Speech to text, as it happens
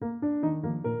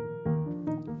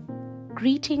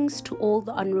Greetings to all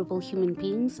the honorable human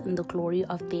beings in the glory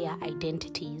of their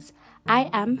identities.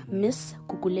 I am Miss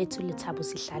Gugulethu Letabo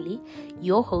Sihlali,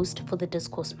 your host for the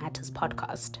Discourse Matters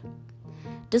podcast.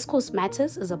 Discourse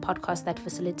Matters is a podcast that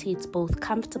facilitates both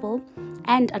comfortable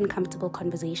and uncomfortable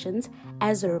conversations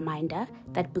as a reminder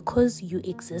that because you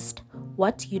exist,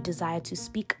 what you desire to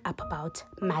speak up about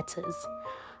matters.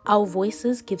 Our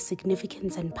voices give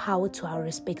significance and power to our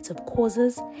respective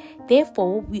causes.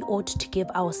 Therefore, we ought to give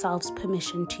ourselves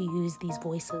permission to use these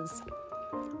voices.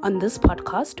 On this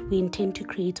podcast, we intend to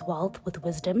create wealth with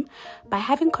wisdom by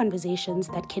having conversations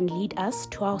that can lead us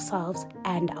to ourselves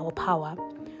and our power.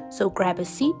 So grab a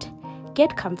seat,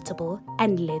 get comfortable,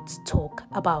 and let's talk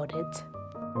about it.